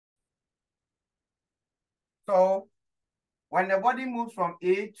So when the body moves from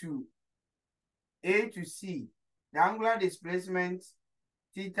A to C, the angular displacement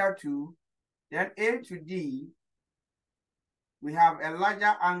theta 2, then A to D, we have a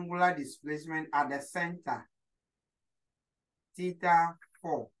larger angular displacement at the center, theta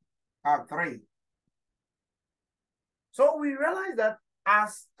 3. So we realize that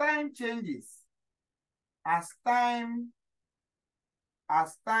as time changes, as time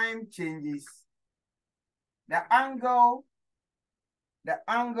changes, the angle at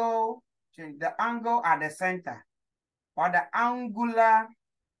the center, or the angular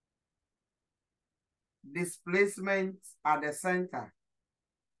displacement at the center,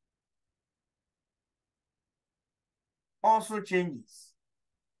 also changes.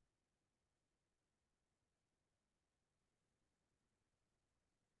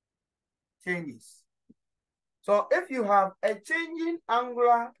 So if you have a changing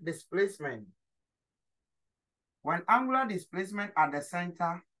angular displacement, when angular displacement at the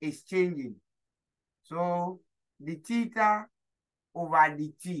center is changing, so the theta over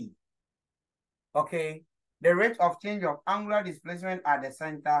the t, okay, the rate of change of angular displacement at the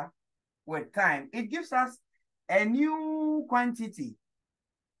center with time, it gives us a new quantity,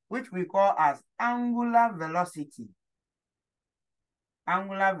 which we call as angular velocity.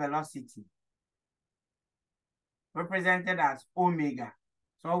 Angular velocity, represented as omega.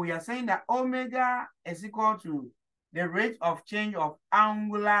 So we are saying that omega is equal to the rate of change of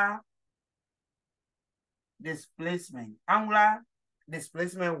angular displacement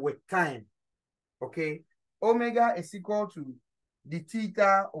with time. Okay, omega is equal to the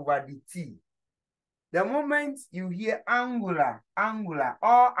theta over the t. The moment you hear angular,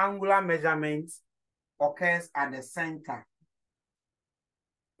 all angular measurements occurs at the center.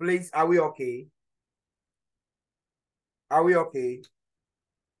 Please, are we okay? Are we okay?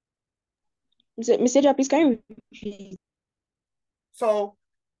 Mr. Job, please can you repeat? So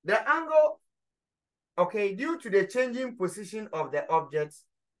the angle, okay, due to the changing position of the objects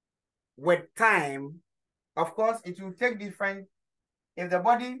with time, of course, it will take different, if the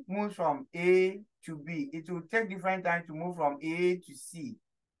body moves from A to B, it will take different time to move from A to C,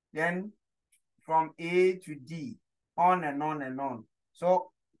 then from A to D, on and on and on. So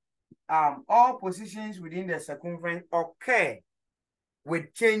all positions within the circumference occur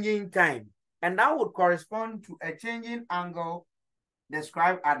with changing time, and that would correspond to a changing angle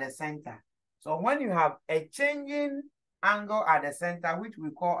described at the center. So when you have a changing angle at the center, which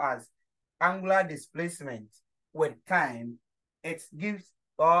we call as angular displacement with time, it gives,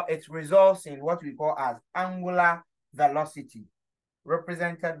 or it results in what we call as angular velocity,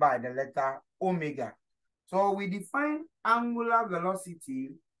 represented by the letter omega. So we define angular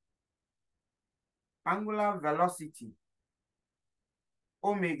velocity,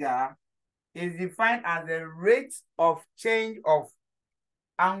 omega, is defined as the rate of change of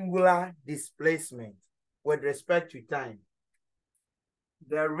angular displacement with respect to time.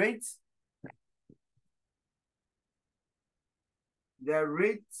 The rate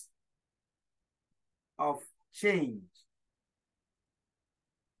of change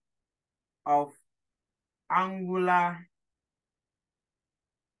of angular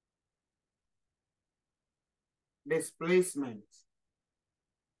displacement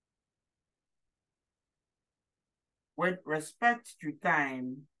with respect to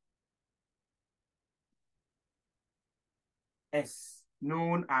time is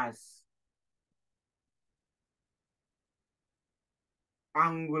known as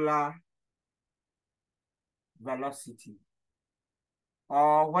angular velocity,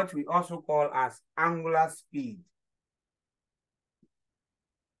 or what we also call as angular speed.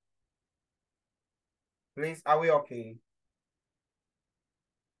 Please, are we okay?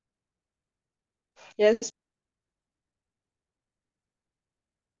 Yes.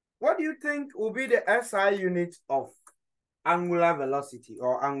 What do you think will be the SI unit of angular velocity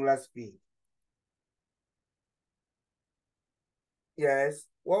or angular speed? Yes,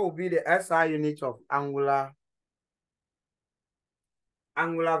 what will be the SI unit of angular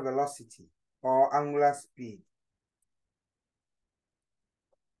velocity or angular speed?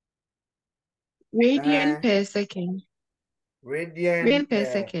 Radian per second. Radian per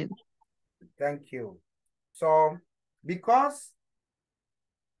second. Thank you. So, because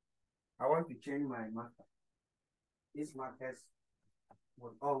I want to change my marker, these markers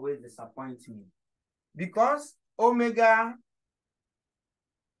will always disappoint me. Because omega,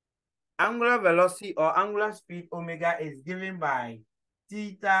 angular velocity or angular speed omega is given by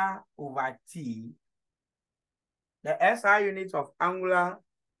theta over t, the SI unit of angular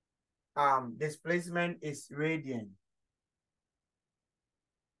displacement is radian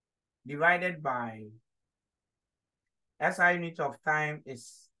divided by SI unit of time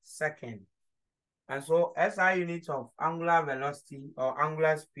is second. And so SI unit of angular velocity or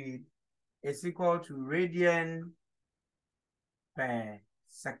angular speed is equal to radian per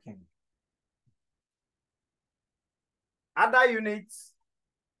second. Other units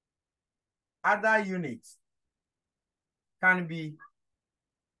can be,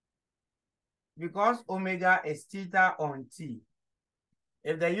 because omega is theta on t,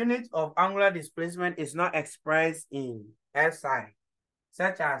 if the unit of angular displacement is not expressed in SI,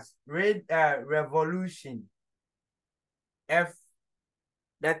 such as revolution, if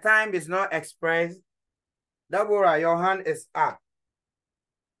the time is not expressed, Deborah, your hand is up.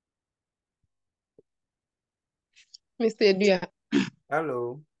 Mr. Edua,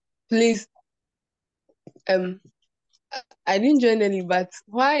 Hello. please. I didn't join early, but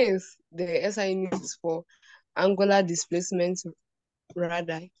why is the SI unit for angular displacement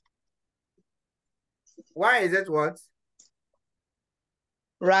radii? Why is it what?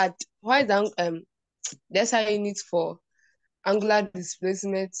 Rad. Why is the SI unit for angular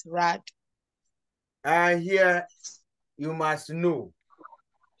displacement rad? Here you must know.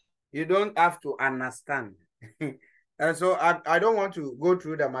 You don't have to understand. And so I don't want to go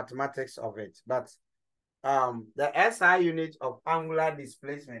through the mathematics of it, but the SI unit of angular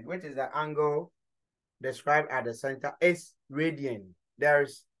displacement, which is the angle described at the center, is radian. There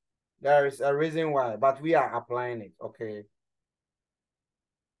is a reason why, but we are applying it, okay?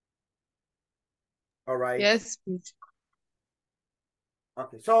 All right. Yes, please.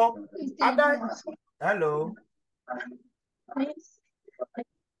 Okay, so hello.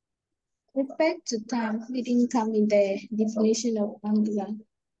 Respect to time, we didn't come in the definition of angular.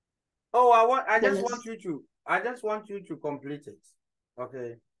 Oh, I just want you to complete it.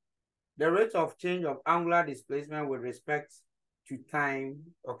 Okay. The rate of change of angular displacement with respect to time,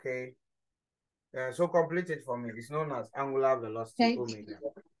 okay? So complete it for me. It's known as angular velocity omega.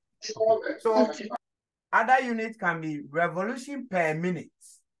 Okay. So other units can be revolution per minute.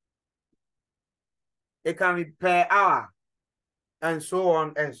 It can be per hour, and so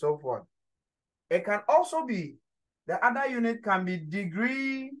on and so forth. It can also be, the other unit can be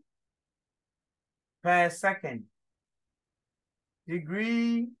degree per second,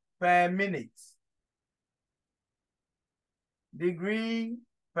 degree per minute, degree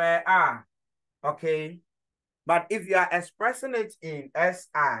per hour, okay? But if you are expressing it in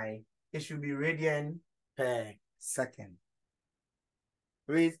SI, it should be radian per second.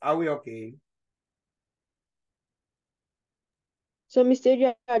 Please, are we okay? So, Mr.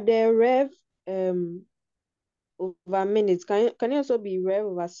 Edua, the rev over minutes, can it also be rev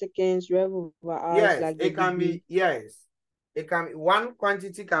over seconds, rev over hours, Yes, like the it can degree? be, yes. It can be, one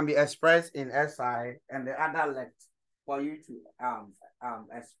quantity can be expressed in SI and the other left for you to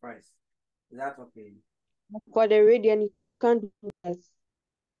express. Is that okay? For the radian, you can't do that.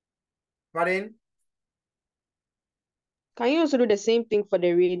 Pardon? Can you also do the same thing for the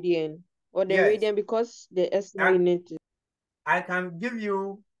radian? Or the Yes. radian, because the SI I, unit is... I can give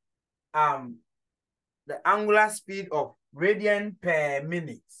you the angular speed of radian per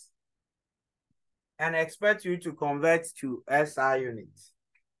minute and expect you to convert to SI units.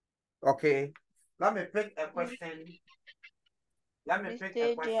 Okay. Let me pick a question.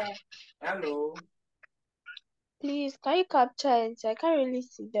 Hello. Please, can you capture it? I can't really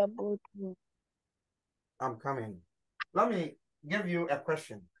see the board. I'm coming. Let me give you a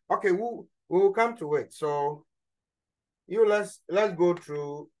question. Okay, we'll come to it. So let's go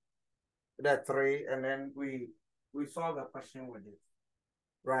through the three and then we solve the question with it.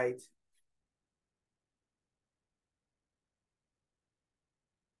 Right?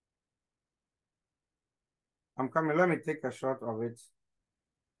 I'm coming. Let me take a shot of it.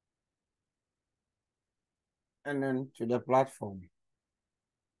 And then to the platform.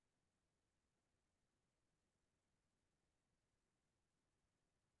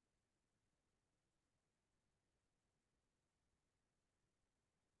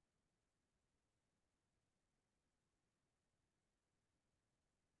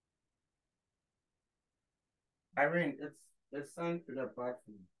 Irene, it's sent to the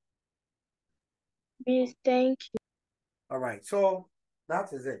platform. Please, thank you. All right, so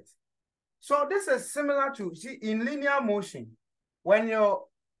that is it. So this is similar to, see, in linear motion, when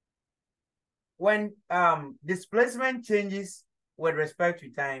displacement changes with respect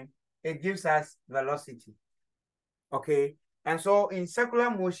to time, it gives us velocity. Okay, and so in circular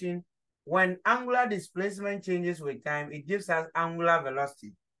motion, when angular displacement changes with time, it gives us angular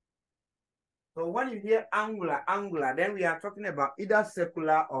velocity. So when you hear angular, then we are talking about either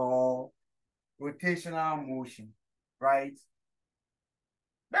circular or rotational motion, right?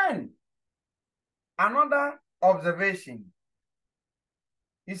 Then another observation.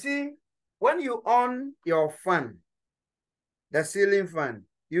 You see, when you on your fan, the ceiling fan,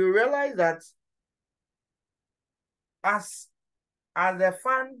 you realize that as the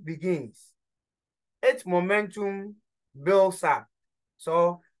fan begins, its momentum builds up.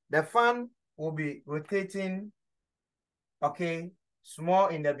 So the fan will be rotating, okay, small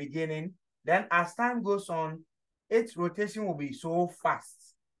in the beginning. Then as time goes on, its rotation will be so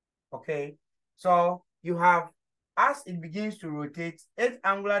fast, okay? So you have, as it begins to rotate, its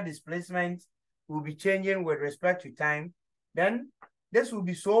angular displacement will be changing with respect to time. Then this will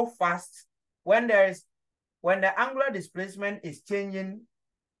be so fast when the angular displacement is changing,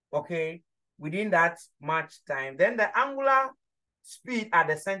 okay, within that much time, then the angular speed at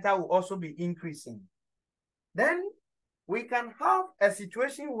the center will also be increasing. Then we can have a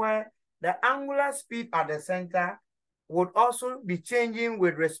situation where the angular speed at the center would also be changing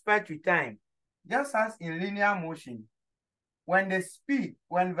with respect to time, just as in linear motion. When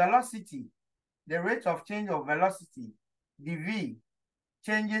velocity, the rate of change of velocity, dv,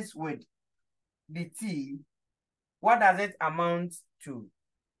 changes with dt, what does it amount to?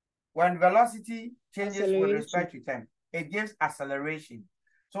 When velocity changes with respect to time, it gives acceleration.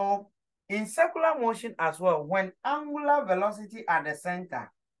 So in circular motion as well, when angular velocity at the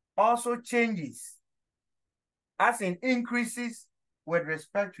center also changes, as in increases with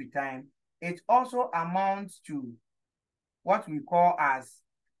respect to time, it also amounts to what we call as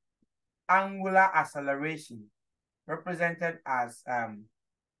angular acceleration, represented as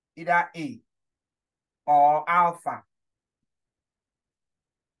either A or alpha.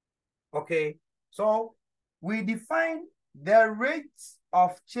 Okay, so we define the rate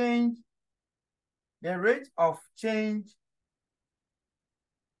of change of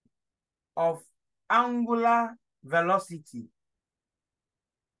angular velocity,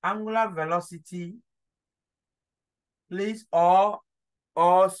 please, or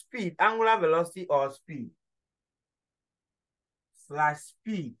speed, angular velocity or speed, slash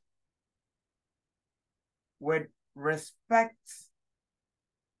speed with respect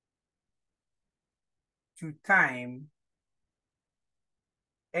to time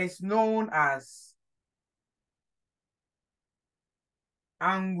is known as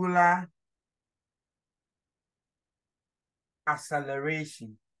angular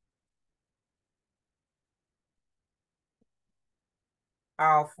acceleration,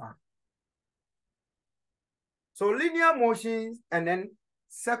 alpha. So linear motions and then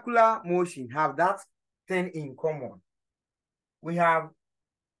circular motion have that thing in common. We have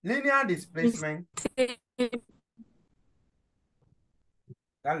linear displacement.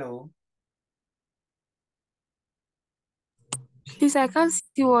 Hello. Please, I can't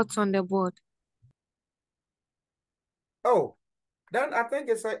see what's on the board. Oh, then I think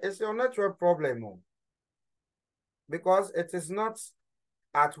it's your network problem, because it is not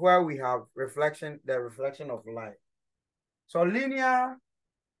at where we have the reflection of light. So linear,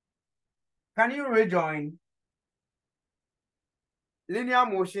 can you rejoin? Linear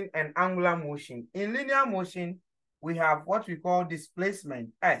motion and angular motion. In linear motion, we have what we call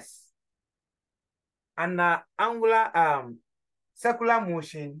displacement, S. And circular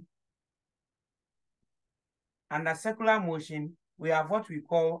motion, under circular motion, we have what we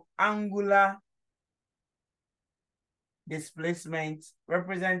call angular displacement,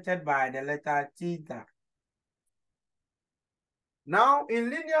 represented by the letter theta. Now, in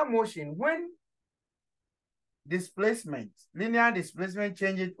linear motion, when linear displacement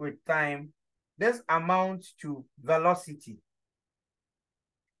changes with time, this amounts to velocity.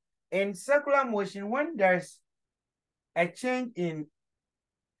 In circular motion, when there's a change in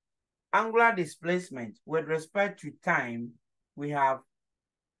angular displacement with respect to time, we have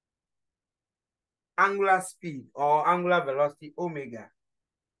angular speed or angular velocity, omega.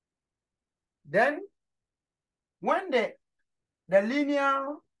 Then when the linear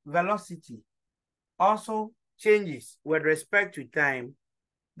velocity also changes with respect to time,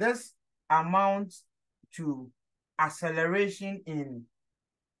 this amounts to acceleration in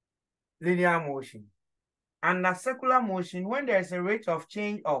linear motion. And the circular motion, when there is a rate of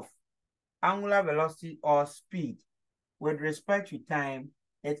change of angular velocity or speed with respect to time,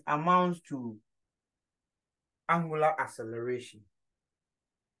 it amounts to angular acceleration.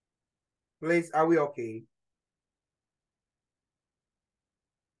 Please, are we okay?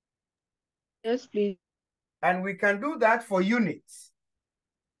 Yes, please. And we can do that for units.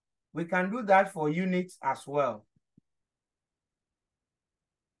 We can do that for units as well.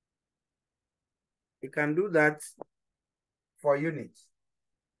 We can do that for units.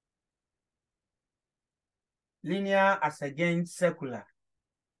 Linear as against circular.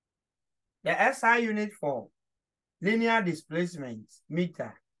 The SI unit for linear displacement,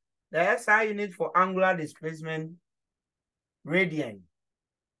 meter. The SI unit for angular displacement, radian,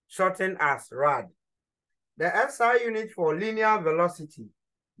 shortened as rad. The SI unit for linear velocity,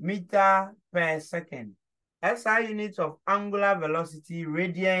 meter per second. SI unit of angular velocity,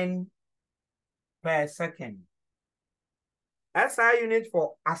 radian per second. SI unit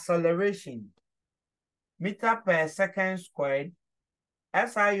for acceleration, meter per second squared.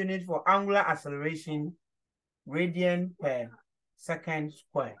 SI unit for angular acceleration, radian per second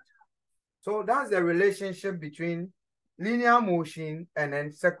squared. So that's the relationship between linear motion and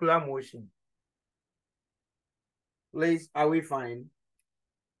then circular motion. Please, are we fine?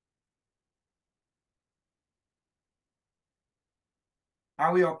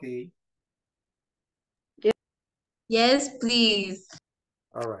 Are we okay? Yes, please.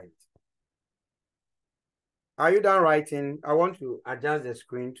 All right. Are you done writing? I want to adjust the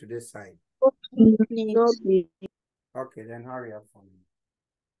screen to this side. No, Please. please. Okay, then hurry up for me.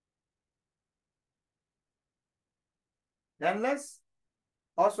 Then let's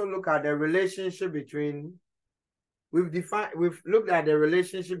also look at the relationship between, we've looked at the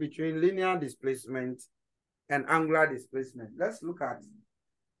relationship between linear displacement and angular displacement. Let's look at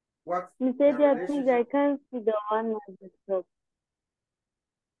what Mr. the Dear, please, I relationship. can't see the one at the top.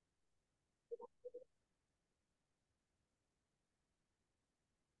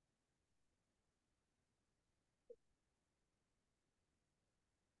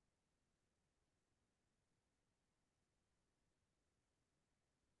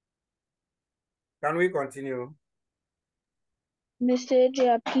 Can we continue? Mr.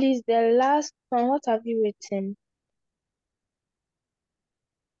 Adria, please, the last one, what have you written?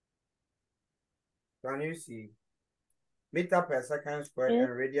 Can you see? Meter per second squared Yes.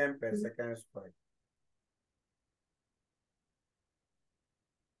 and radian per second squared.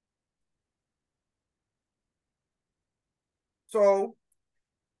 So,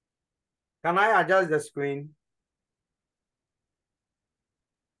 can I adjust the screen?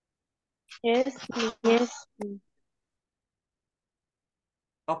 Yes, please. Yes, please.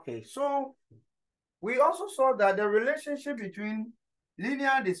 Okay, so we also saw that the relationship between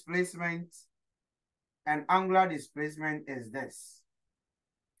linear displacement and angular displacement is this.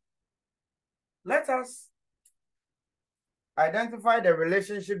 Let us identify the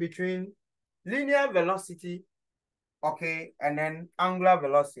relationship between linear velocity, okay, and then angular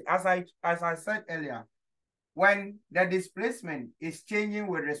velocity. As I said earlier, when the displacement is changing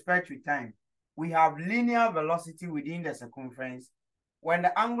with respect to time, we have linear velocity within the circumference. When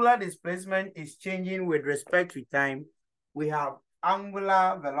the angular displacement is changing with respect to time, we have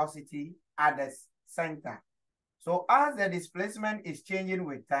angular velocity at the center. So as the displacement is changing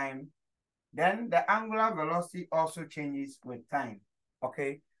with time, then the angular velocity also changes with time,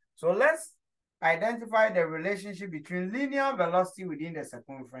 okay? So let's identify the relationship between linear velocity within the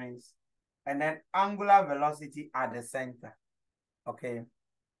circumference and then angular velocity at the center, okay?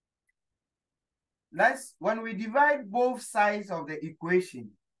 When we divide both sides of the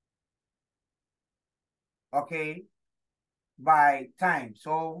equation, okay, by time,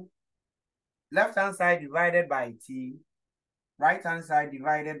 so left-hand side divided by t, right-hand side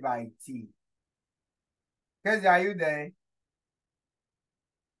divided by t. Casey, are you there?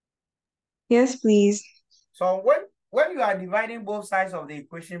 Yes, please. So when you are dividing both sides of the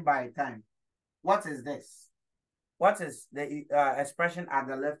equation by time, what is this? What is the expression at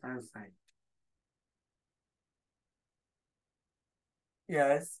the left-hand side?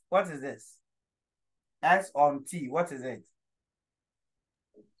 Yes, what is this? S on t, what is it?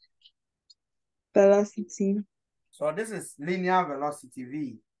 Velocity. So this is linear velocity,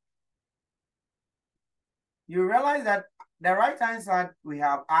 v. You realize that the right-hand side, we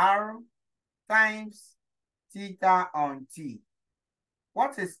have r times theta on t.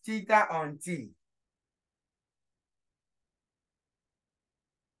 What is theta on t?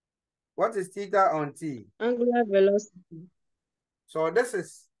 What is theta on t? Angular velocity. So this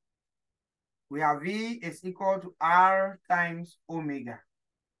is, we have v is equal to r times omega.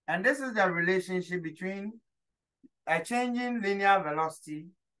 And this is the relationship between a changing linear velocity,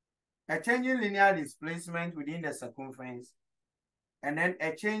 a changing linear displacement within the circumference, and then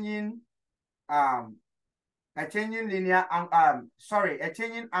a changing angular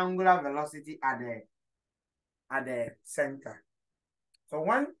velocity at the center. So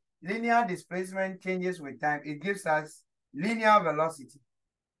when linear displacement changes with time, it gives us linear velocity.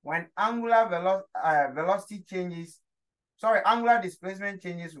 When angular angular displacement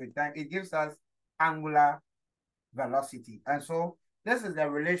changes with time, it gives us angular velocity. And so this is the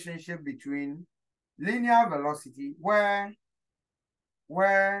relationship between linear velocity, where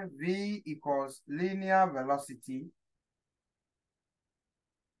where v equals linear velocity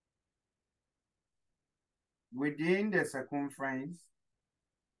within the circumference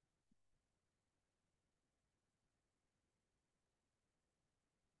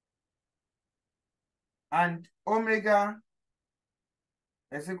and omega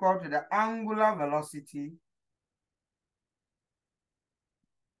is equal to the angular velocity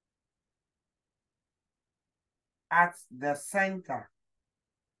at the center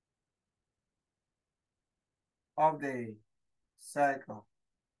of the circle.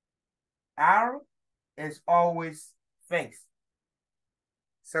 R is always fixed.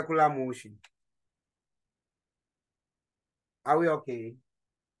 Circular motion. Are we okay?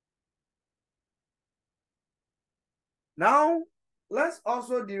 Now, let's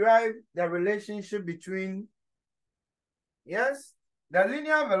also derive the relationship between, yes, the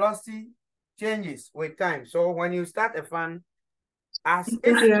linear velocity changes with time. So when you start a fan, as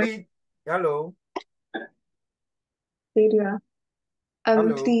its speed, hello? Lydia.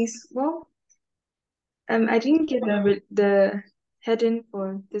 Hello? Please, well, I didn't get the heading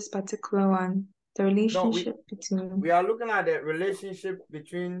for this particular one. The No, relationship between. we are looking at the relationship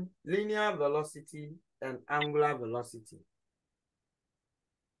between linear velocity and angular velocity.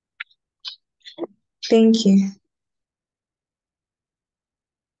 Thank you.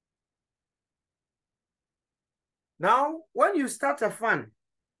 Now, when you start a fan,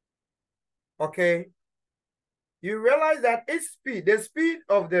 okay, you realize that its speed, the speed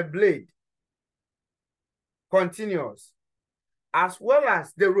of the blade continues, as well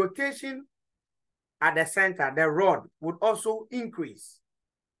as the rotation at the center, the rod would also increase.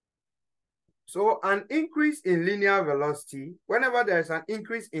 So an increase in linear velocity, whenever there's an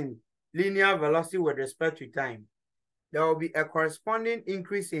increase in linear velocity with respect to time, there will be a corresponding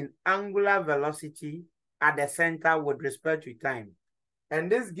increase in angular velocity at the center with respect to time.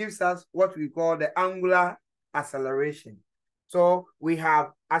 And this gives us what we call the angular acceleration. So we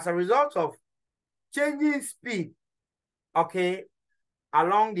have, as a result of changing speed, okay,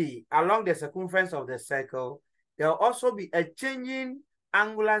 along the circumference of the circle, there will also be a changing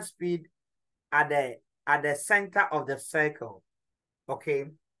angular speed at the center of the circle. Okay.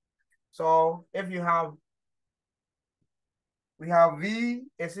 So if you have, we have V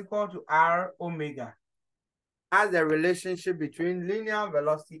is equal to R omega as the relationship between linear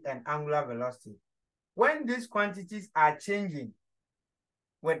velocity and angular velocity. When these quantities are changing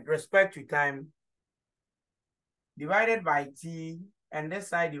with respect to time, divided by t, and this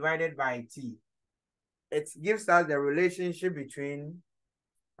side divided by t, it gives us the relationship between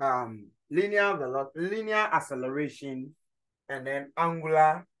linear acceleration and then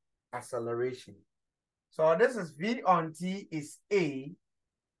angular acceleration. So this is v on t is a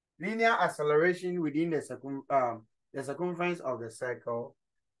linear acceleration within the circumference of the circle,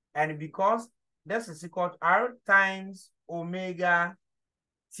 and because this is equal to r times omega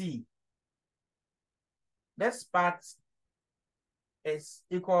t, this part is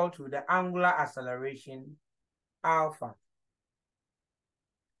equal to the angular acceleration alpha,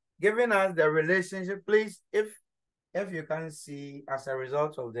 giving us the relationship. Please, if you can see, as a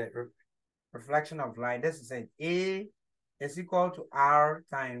result of the reflection of light, this is it. A is equal to R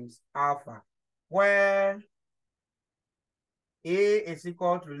times alpha, where A is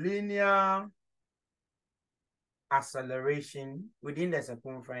equal to linear acceleration within the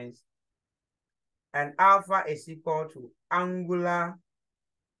circumference, and alpha is equal to angular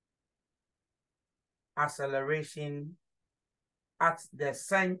acceleration at the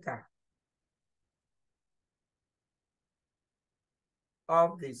center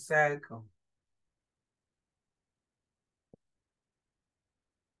of the circle.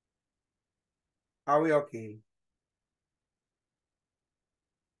 Are we okay?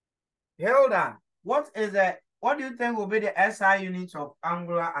 Hilda, what do you think will be the SI unit of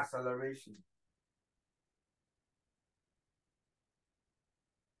angular acceleration?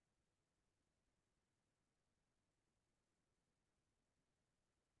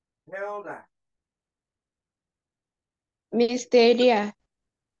 Hilda, Mr. Edia,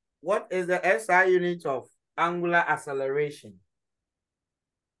 what is the SI unit of angular acceleration?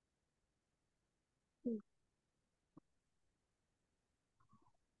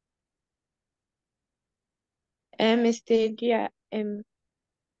 Mr. Edia,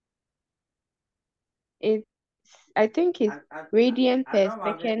 it's, I think it's radian I per know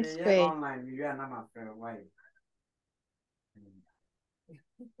my second baby squared. online, you are not my friend, why?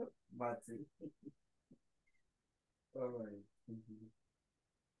 But all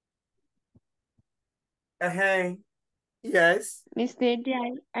right. Yes. Mr.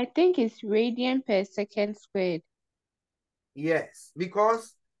 Edia, I think it's radian per second squared. Yes,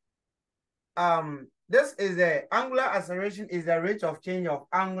 because this is the angular acceleration is the rate of change of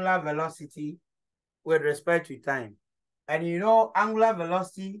angular velocity with respect to time. And you know, angular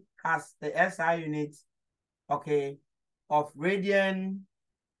velocity has the SI unit, okay, of radian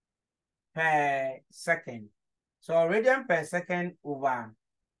per second. So radian per second over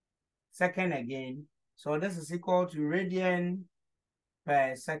second again. So this is equal to radian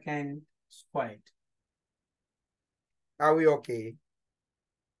per second squared. Are we okay?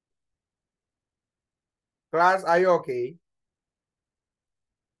 Class, are you okay?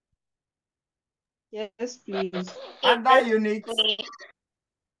 Yes, please. Other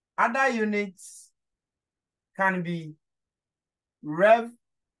units can be rev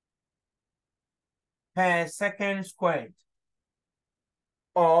per second squared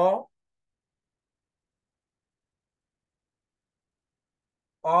or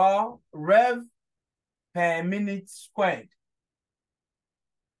rev per minute squared.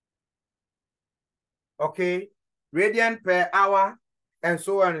 Okay, radian per hour, and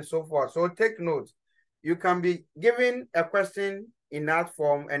so on and so forth. So take note. You can be given a question in that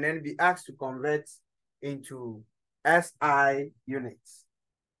form and then be asked to convert into SI units.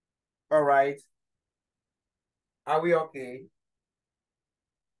 All right. Are we okay?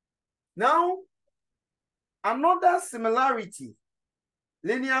 Now, another similarity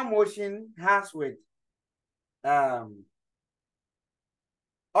linear motion has with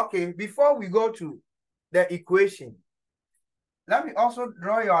okay, before we go to the equation, let me also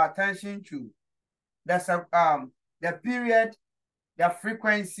draw your attention to the period, the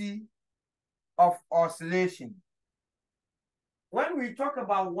frequency of oscillation. When we talk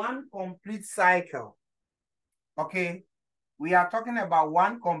about one complete cycle, okay, we are talking about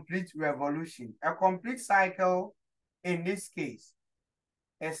one complete revolution. A complete cycle in this case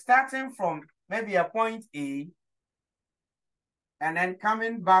is starting from maybe a point A and then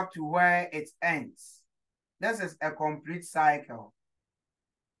coming back to where it ends. This is a complete cycle.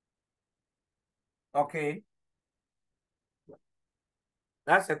 Okay.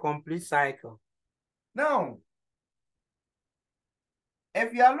 That's a complete cycle. Now,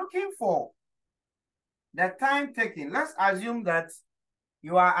 if you are looking for the time taken, let's assume that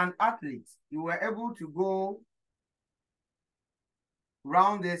you are an athlete. You were able to go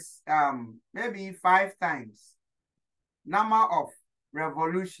round this maybe 5 times. Number of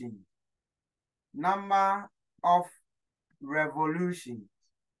revolution.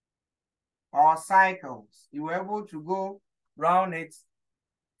 Or cycles. You were able to go round it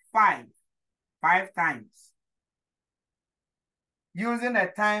five times. Using a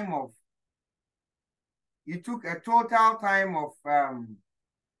time of, you took a total time of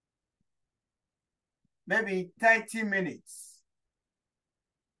maybe 30 minutes.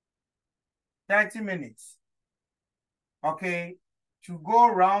 30 minutes. Okay, to go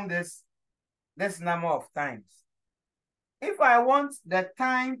around this number of times. If I want the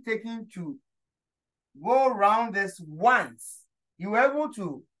time taken to go around this once, you were able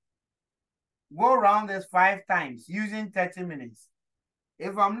to go around this 5 times using 30 minutes.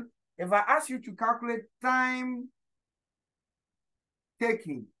 If I ask you to calculate time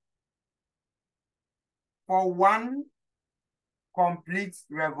taken for one complete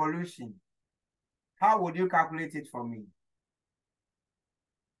revolution, how would you calculate it for me?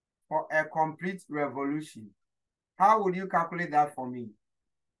 For a complete revolution, how would you calculate that for me?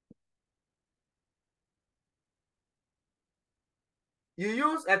 You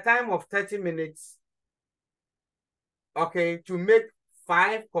use a time of 30 minutes, okay, to make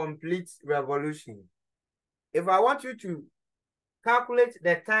 5 complete revolutions. If I want you to calculate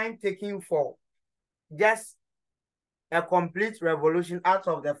the time taken for just a complete revolution out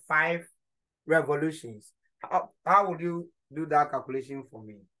of the 5 revolutions, how would you do that calculation for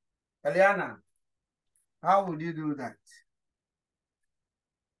me? Eliana, how would you do that?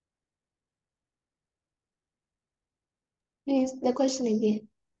 Please, the question again.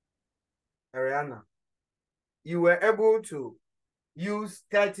 Ariana, you were able to use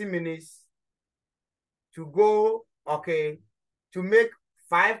 30 minutes to go, okay, to make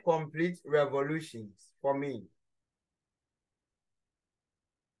 5 complete revolutions for me.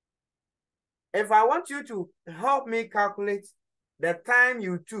 If I want you to help me calculate the time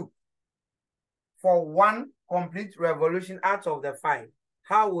you took for one complete revolution out of the 5,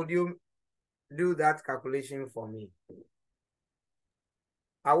 how would you do that calculation for me?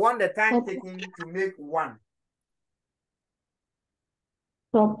 I want the time taken to make 1.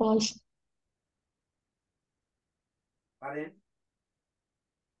 Proportion. Pardon?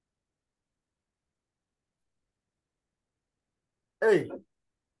 Hey.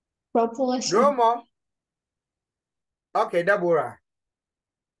 Proportion. Drama. Okay, Deborah.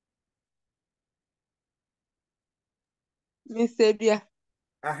 Miss Edia,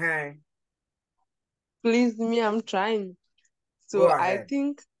 Uh-huh. please, me, I'm trying. Go So I ahead.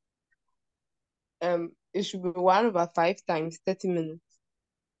 think it should be 1/5 times 30 minutes.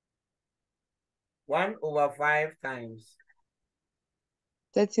 1/5 times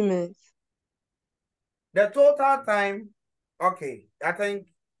 30 minutes. the total time. Okay, I think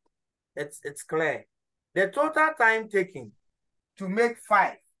it's clear. The total time taken to make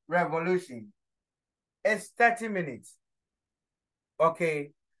 5 revolutions is 30 minutes.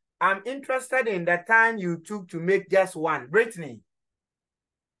 Okay, I'm interested in the time you took to make just one. Brittany.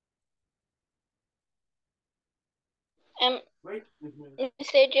 Wait.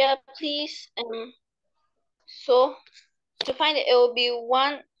 Mr. Adria, please. So to find it, it will be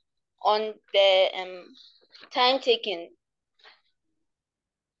 1 on the time taken.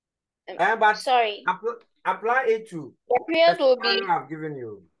 But Sorry, apply it to the the period will be scenario I've given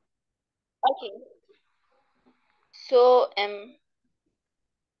you. okay. So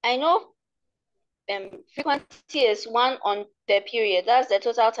I know frequency is 1 on the period. That's the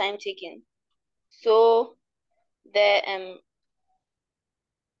total time taken. So the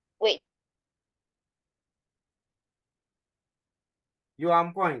wait. You're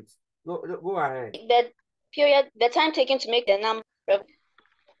on point. Go ahead. The period, the time taken to make the number.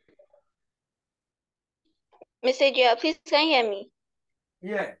 Mr. Adria, please can you hear me?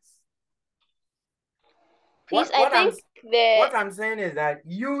 Yes. Please, What the I'm saying is that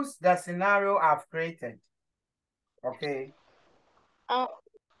use the scenario I've created. Okay. um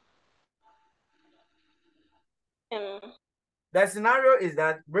The scenario is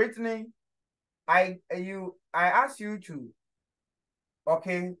that Brittany, I asked you to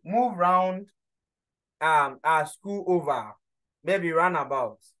move round our school over, maybe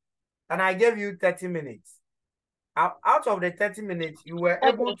roundabout, and I gave you 30 minutes. Out of the 30 minutes, you were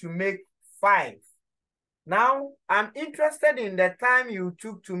able to make 5. Now, I'm interested in the time you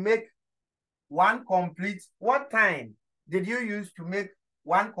took to make one complete. What time did you use to make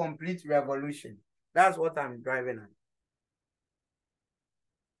one complete revolution? That's what I'm driving at.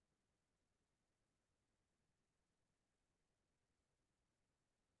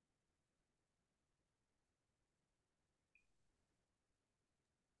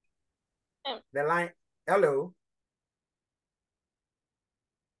 The line, hello.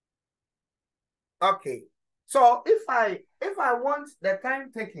 Okay. So if I want the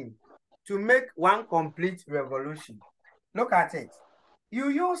time taken to make one complete revolution, look at it. You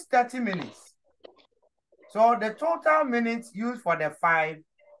use 30 minutes. So the total minutes used for the 5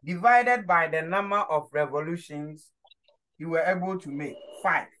 divided by the number of revolutions you were able to make,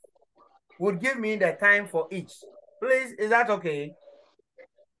 5, would give me the time for each. Please, is that okay?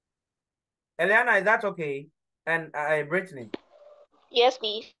 Eliana, is that okay? And Brittany? yes,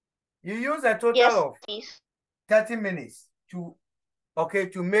 please. You use a total Yes, of please. 30 minutes to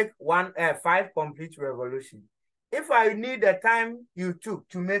make 5 complete revolution. If I need the time you took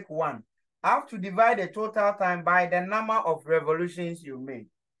to make 1, I have to divide the total time by the number of revolutions you made.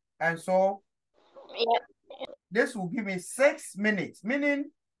 And so this will give me 6 minutes, meaning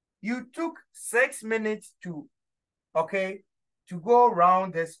you took 6 minutes to go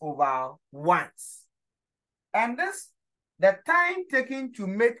around this oval once. And the time taken to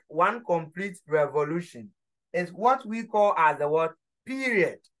make one complete revolution is what we call as the word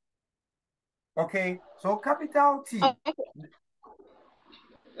period. Okay, so capital T. Okay.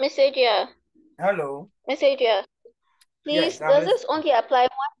 Miss Adria. Hello. Miss Adria, please, Yes, does this only apply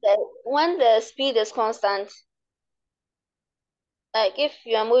when the speed is constant? Like if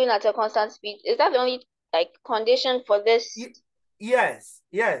you are moving at a constant speed, is that the only condition for this? Yes.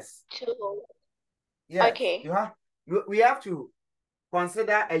 Yes. Okay. We have to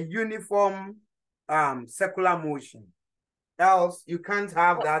consider a uniform circular motion. Else you can't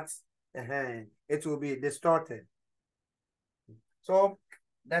have that. It will be distorted. So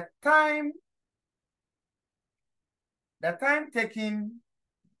the time taken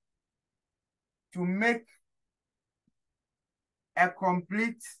to make a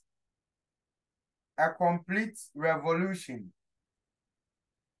complete revolution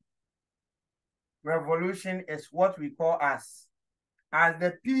is what we call as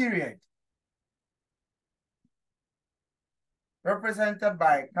the period, represented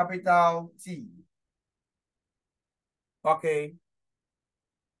by capital T. Okay.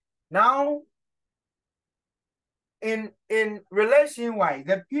 Now, in relation-wise,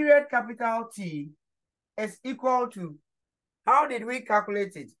 the period capital T is equal to, how did we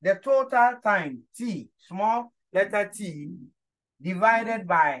calculate it? The total time T, small letter t, divided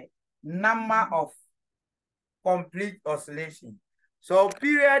by number of complete oscillation. So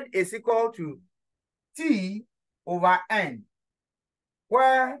period is equal to T over N,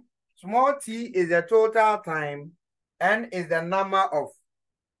 where small t is the total time, N is the number of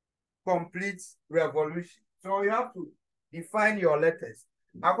complete revolution. So you have to define your letters.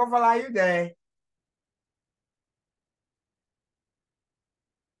 Akofala, are you there?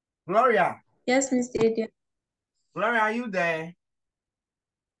 Gloria? Yes, Mr. Adrian. Gloria, are you there?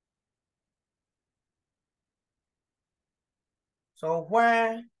 So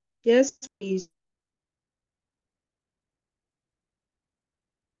where Yes, please.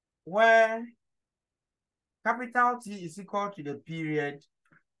 where capital T is equal to the period,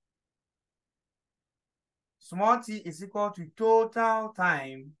 small t is equal to total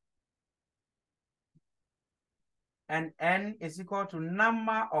time, and N is equal to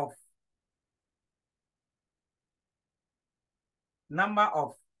number of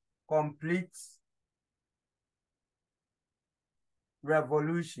complete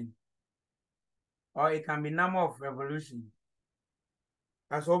revolution, or it can be number of revolution.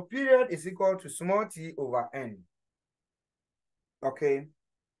 And so period is equal to small t over N. Okay.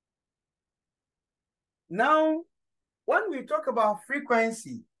 Now, when we talk about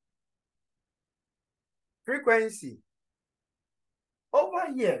frequency,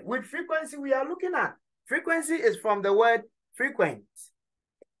 over here, with frequency, we are looking at, frequency is from the word frequent.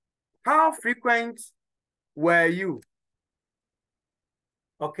 How frequent were you?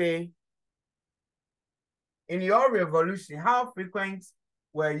 Okay. In your revolution, how frequent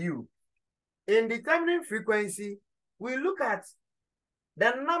were you? In determining frequency, we look at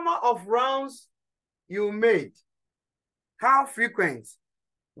the number of rounds you made. How frequent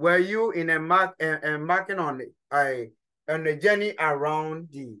were you in marking on a journey around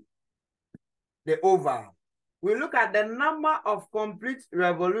the oval? We look at the number of complete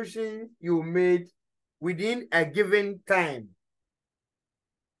revolutions you made within a given time.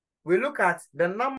 We look at the number